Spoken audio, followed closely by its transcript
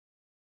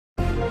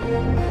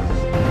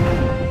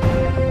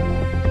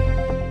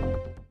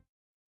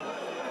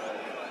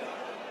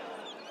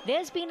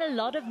There's been a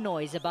lot of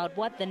noise about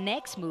what the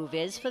next move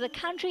is for the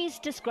country's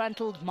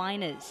disgruntled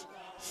miners.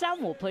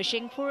 Some were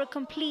pushing for a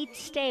complete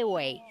stay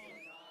away.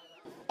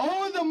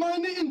 All the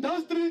mining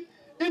industry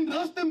in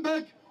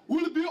Rustenburg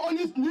will be on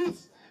its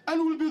knees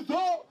and will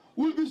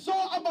be so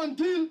up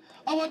until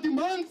our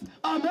demands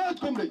are met,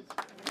 comrades.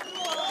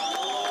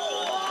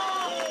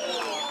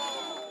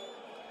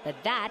 But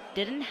that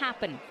didn't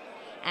happen.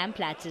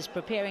 Amplats is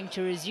preparing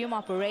to resume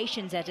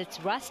operations at its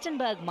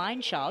Rustenburg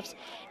mine shafts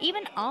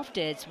even after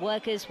its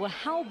workers were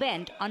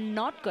hell-bent on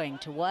not going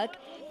to work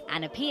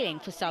and appealing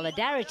for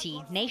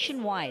solidarity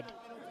nationwide.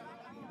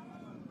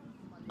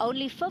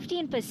 Only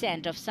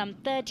 15% of some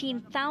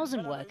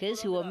 13,000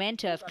 workers who were meant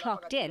to have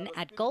clocked in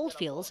at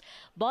Goldfields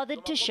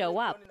bothered to show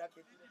up.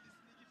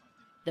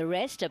 The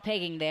rest are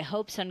pegging their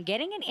hopes on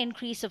getting an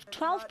increase of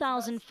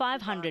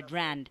 12,500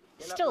 rand,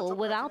 still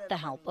without the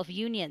help of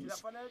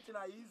unions.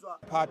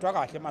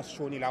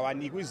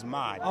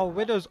 Our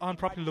widows aren't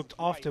properly looked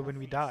after when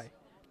we die.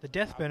 The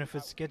death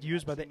benefits get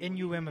used by the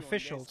NUM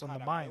officials on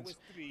the mines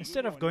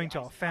instead of going to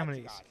our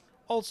families.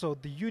 Also,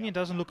 the union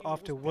doesn't look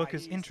after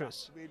workers'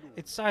 interests.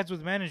 It sides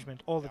with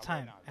management all the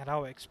time at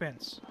our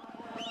expense.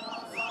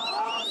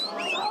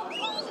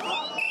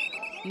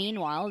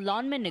 Meanwhile,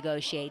 Lonmin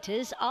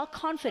negotiators are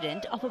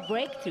confident of a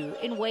breakthrough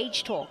in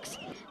wage talks.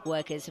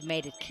 Workers have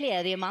made it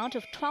clear the amount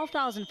of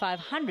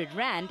 12,500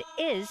 rand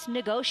is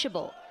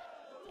negotiable.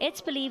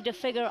 It's believed a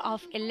figure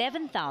of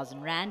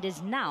 11,000 rand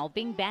is now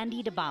being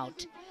bandied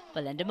about.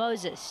 Belinda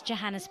Moses,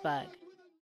 Johannesburg.